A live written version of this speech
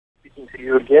to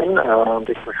you again.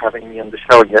 Thanks for having me on the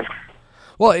show again.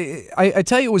 Well, I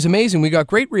tell you, it was amazing. We got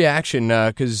great reaction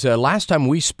because last time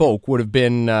we spoke would have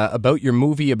been about your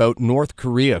movie about North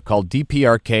Korea called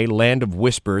DPRK, Land of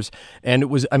Whispers. And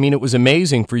it was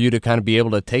amazing for you to kind of be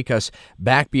able to take us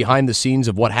back behind the scenes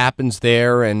of what happens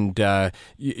there and,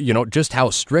 just how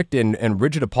strict and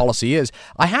rigid a policy is.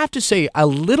 I have to say, a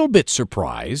little bit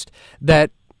surprised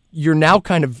that you're now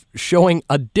kind of showing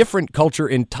a different culture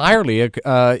entirely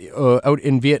out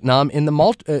in Vietnam in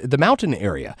the mountain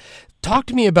area. Talk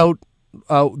to me about,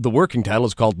 the working title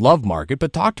is called Love Market,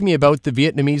 but talk to me about the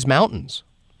Vietnamese mountains.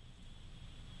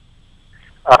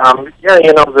 First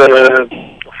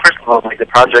of all, like the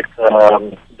project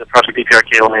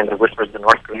DPRK Land of Whispers, the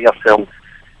North Korea film,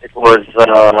 it was,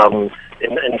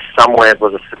 in some way, it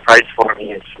was a surprise for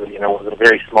me. It was a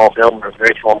very small film, a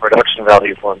very small production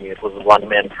value for me. It was a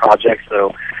one-man project,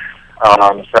 so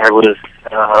I was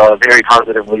very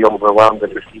positively overwhelmed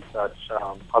and received such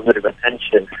positive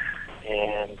attention.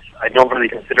 And I don't really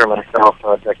consider myself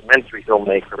a documentary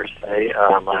filmmaker per se.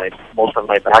 Most of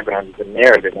my background is in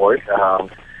narrative work.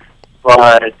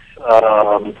 But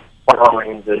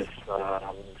following this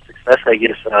success, I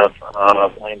guess,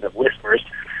 of Land of Whispers,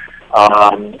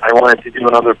 I wanted to do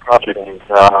another project, and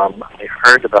I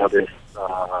heard about this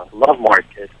love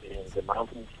market in the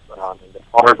mountains, in the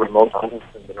far remote mountains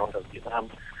in the north of Vietnam.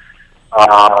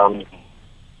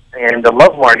 And the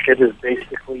love market is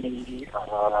basically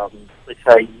it's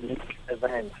a unique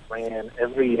event ran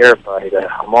every year by the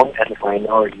Hmong ethnic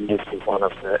minority, which is one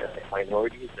of the ethnic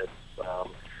minorities that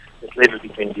lives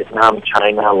between Vietnam,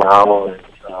 China, Laos,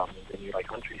 and the nearby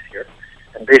countries here.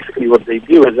 And basically what they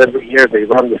do is every year they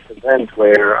run this event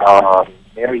where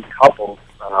married couples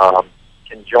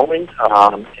can join,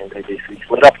 and they basically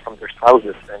split up from their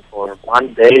spouses, and for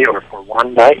one day or for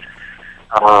one night,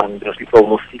 those people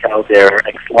will seek out their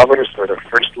ex-lovers or their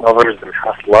first lovers, their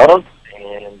past love,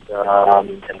 and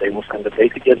they will spend the day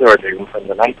together, or they will spend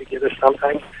the night together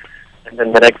sometimes, and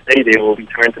then the next day they will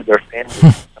return to their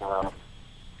families.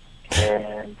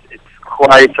 And it's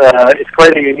quite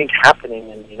a unique happening,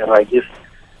 and I guess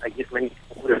many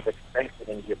people would have expected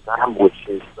in Vietnam, which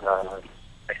is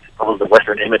I suppose the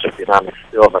Western image of Vietnam is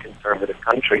still a conservative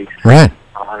country, right?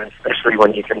 Especially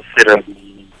when you consider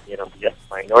the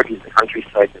minorities, the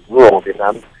countryside, the rural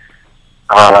Vietnam.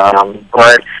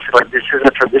 But this is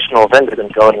a traditional event that's been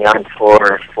going on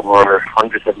for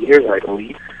hundreds of years, I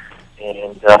believe,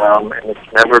 and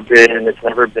it's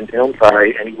never been known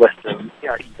by any Western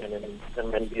media,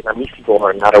 even many Vietnamese people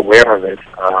are not aware of it.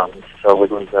 So it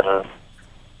was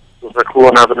a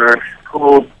cool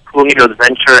new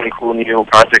adventure and cool new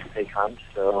project to take on.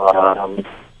 So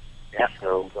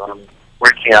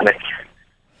working on it.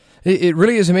 It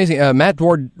really is amazing. Matt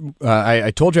I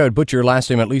told you I would butcher your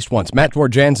last name at least once. Matt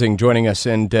Dworzanczyk joining us,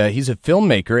 and he's a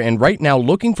filmmaker, and right now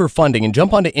looking for funding. And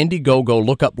jump onto Indiegogo,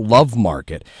 look up Love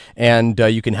Market, and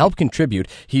you can help contribute.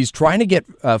 He's trying to get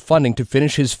funding to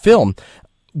finish his film,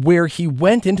 where he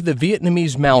went into the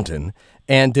Vietnamese mountain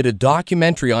and did a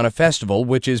documentary on a festival,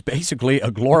 which is basically a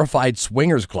glorified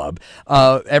swingers club.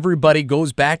 Everybody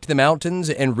goes back to the mountains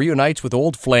and reunites with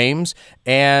old flames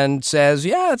and says,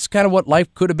 yeah, it's kind of what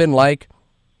life could have been like.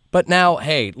 But now,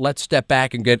 hey, let's step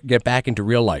back and get back into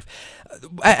real life.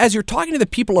 As you're talking to the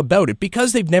people about it,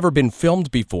 because they've never been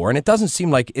filmed before, and it doesn't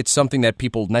seem like it's something that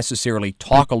people necessarily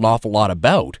talk an awful lot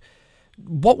about,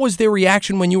 what was their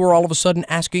reaction when you were all of a sudden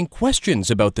asking questions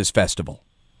about this festival?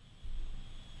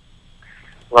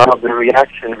 Well, the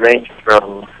reaction ranged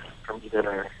from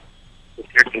either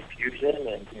pure confusion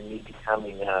and me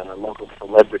becoming a local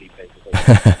celebrity, basically.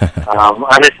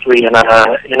 Honestly, in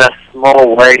a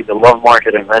small way, the Love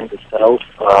Market event itself,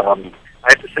 I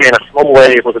have to say, in a small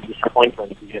way, it was a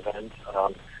disappointment, the event,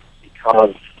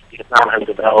 because Vietnam has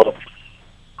developed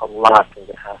a lot in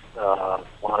the past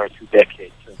 1 or 2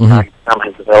 decades. In fact, Vietnam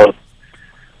has developed,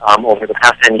 over the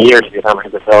past 10 years, Vietnam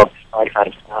has developed 5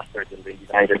 times faster than the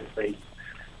United States.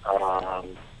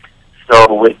 So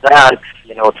with that,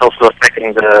 it's also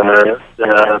affecting the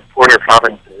poorer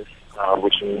provinces,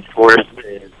 which means tourism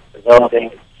is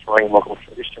developing, it's destroying local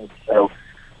traditions. So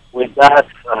with that,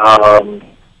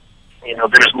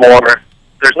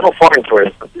 there's no foreign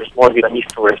tourists, but there's more Vietnamese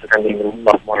tourists attending the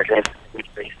Love Market, which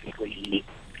basically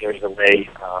scares away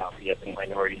the ethnic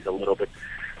minorities a little bit.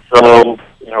 So,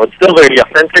 it's still very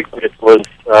authentic, but it was,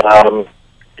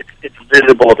 it's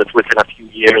visible that within a few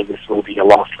years this will be a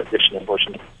lost tradition,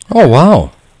 unfortunately. Oh,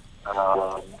 wow.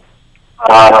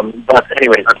 But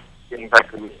anyway, getting back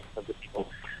to the people.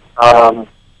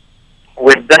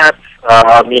 With that,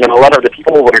 a lot of the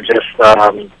people were just,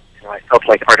 I felt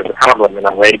like part of the problem in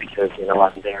a way because,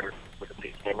 I'm there with a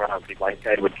big camera camera, a big white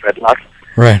guy with dreadlocks.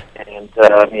 Right. And,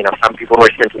 some people were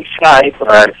simply shy,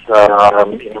 but,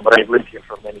 but I've lived here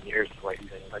for many years, so I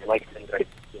like things that I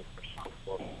do in a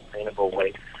responsible, sustainable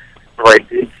way. So I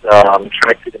did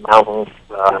trek to the mountains,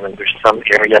 and there's some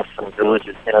areas, some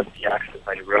villages cannot be accessed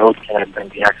by road, cannot then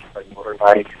be accessed by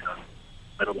motorbike.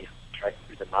 Literally trek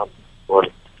through the mountains for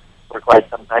quite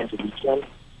some time to weekend.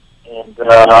 And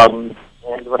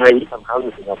when I eat some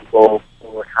houses, people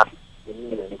were happy to see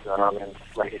me, and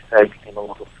like I said, became a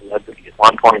local celebrity. At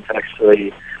one point,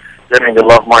 actually, during the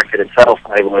Love Market itself,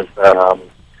 I was filming.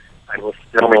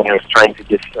 I was trying to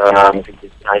get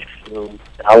nice new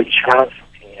valley shots,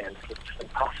 and it was just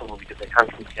impossible because I can't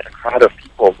seem to get a crowd of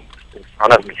people in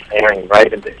front of me staring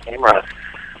right into the camera.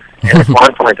 And at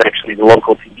one point, actually, the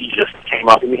local TV just came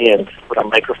up to me and put a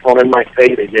microphone in my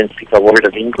face. They didn't speak a word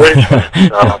of English.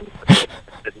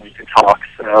 Didn't need to talk.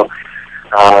 So,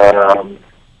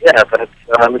 but it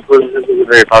was a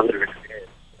very positive experience.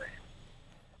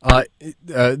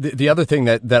 The other thing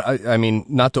that I mean,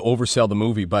 not to oversell the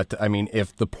movie, but I mean,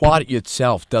 if the plot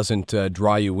itself doesn't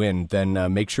draw you in, then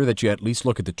make sure that you at least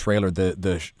look at the trailer.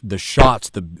 The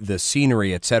shots, the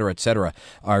scenery, et cetera,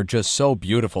 are just so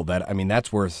beautiful that I mean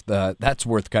that's worth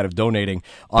kind of donating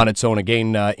on its own.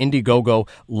 Again, Indiegogo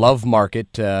Love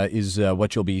Market is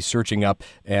what you'll be searching up,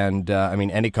 and I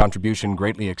mean any contribution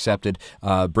greatly accepted.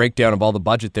 Breakdown of all the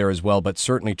budget there as well, but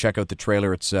certainly check out the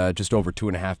trailer. It's just over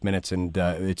 2.5 minutes, and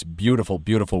it's beautiful,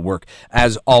 beautiful work.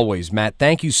 As always, Matt,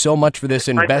 thank you so much for this.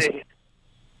 If I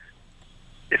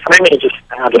may just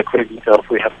add a quick detail if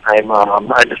we have time,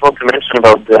 I just want to mention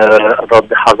about the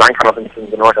Ha Giang province in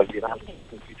the north of Vietnam,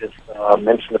 since you just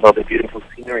mentioned about the beautiful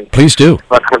scenery. Please do.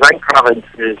 But Ha Giang province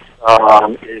is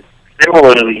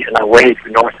similarly, in a way,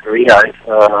 to North Korea.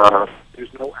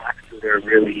 There's no access there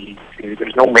really.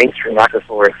 There's no mainstream access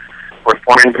for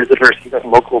foreign visitors,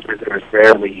 even local visitors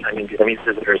rarely, Vietnamese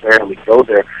visitors rarely go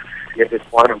there. Yet it's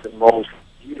one of the most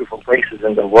beautiful places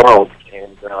in the world.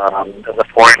 And as a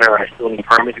foreigner, I still need a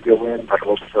permit to go in, but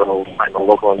also I'm a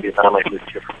local in Vietnam. I've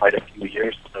lived here for quite a few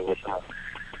years, so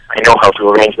I know how to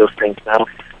arrange those things now.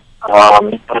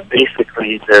 But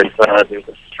basically, there's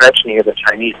a stretch near the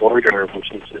Chinese border,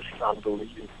 which is just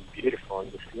unbelievably beautiful,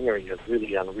 and the scenery is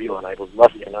really unreal. And I was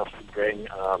lucky enough to bring.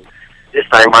 This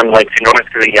time, unlike in North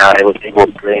Korea, I was able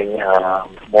to bring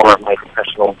more of my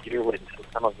professional gear with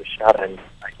some of the shot, and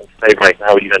I can say right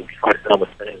now, even before the film was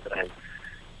finished, that I'm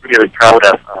really proud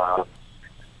of.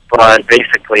 But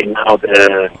basically, now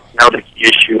the key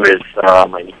issue is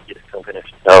I need to get the film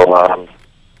finished. So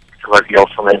as you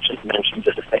also mentioned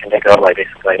just a second ago, I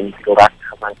need to go back to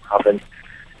Ha Giang province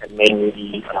and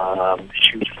mainly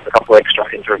shoot a couple extra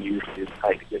interviews to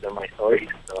try to give them my story.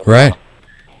 So, right.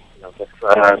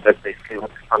 That's basically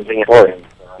what I'm doing for. And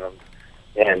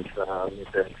if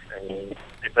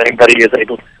anybody is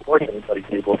able to support, anybody's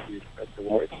able to spread the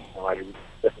word, I would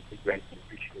definitely greatly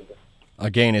appreciate it.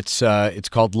 Again, it's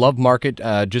called Love Market.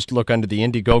 Just look under the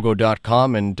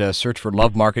Indiegogo.com and search for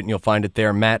Love Market, and you'll find it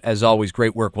there. Matt, as always,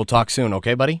 great work. We'll talk soon,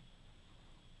 okay, buddy?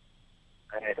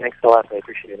 Thanks a lot. I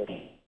appreciate it.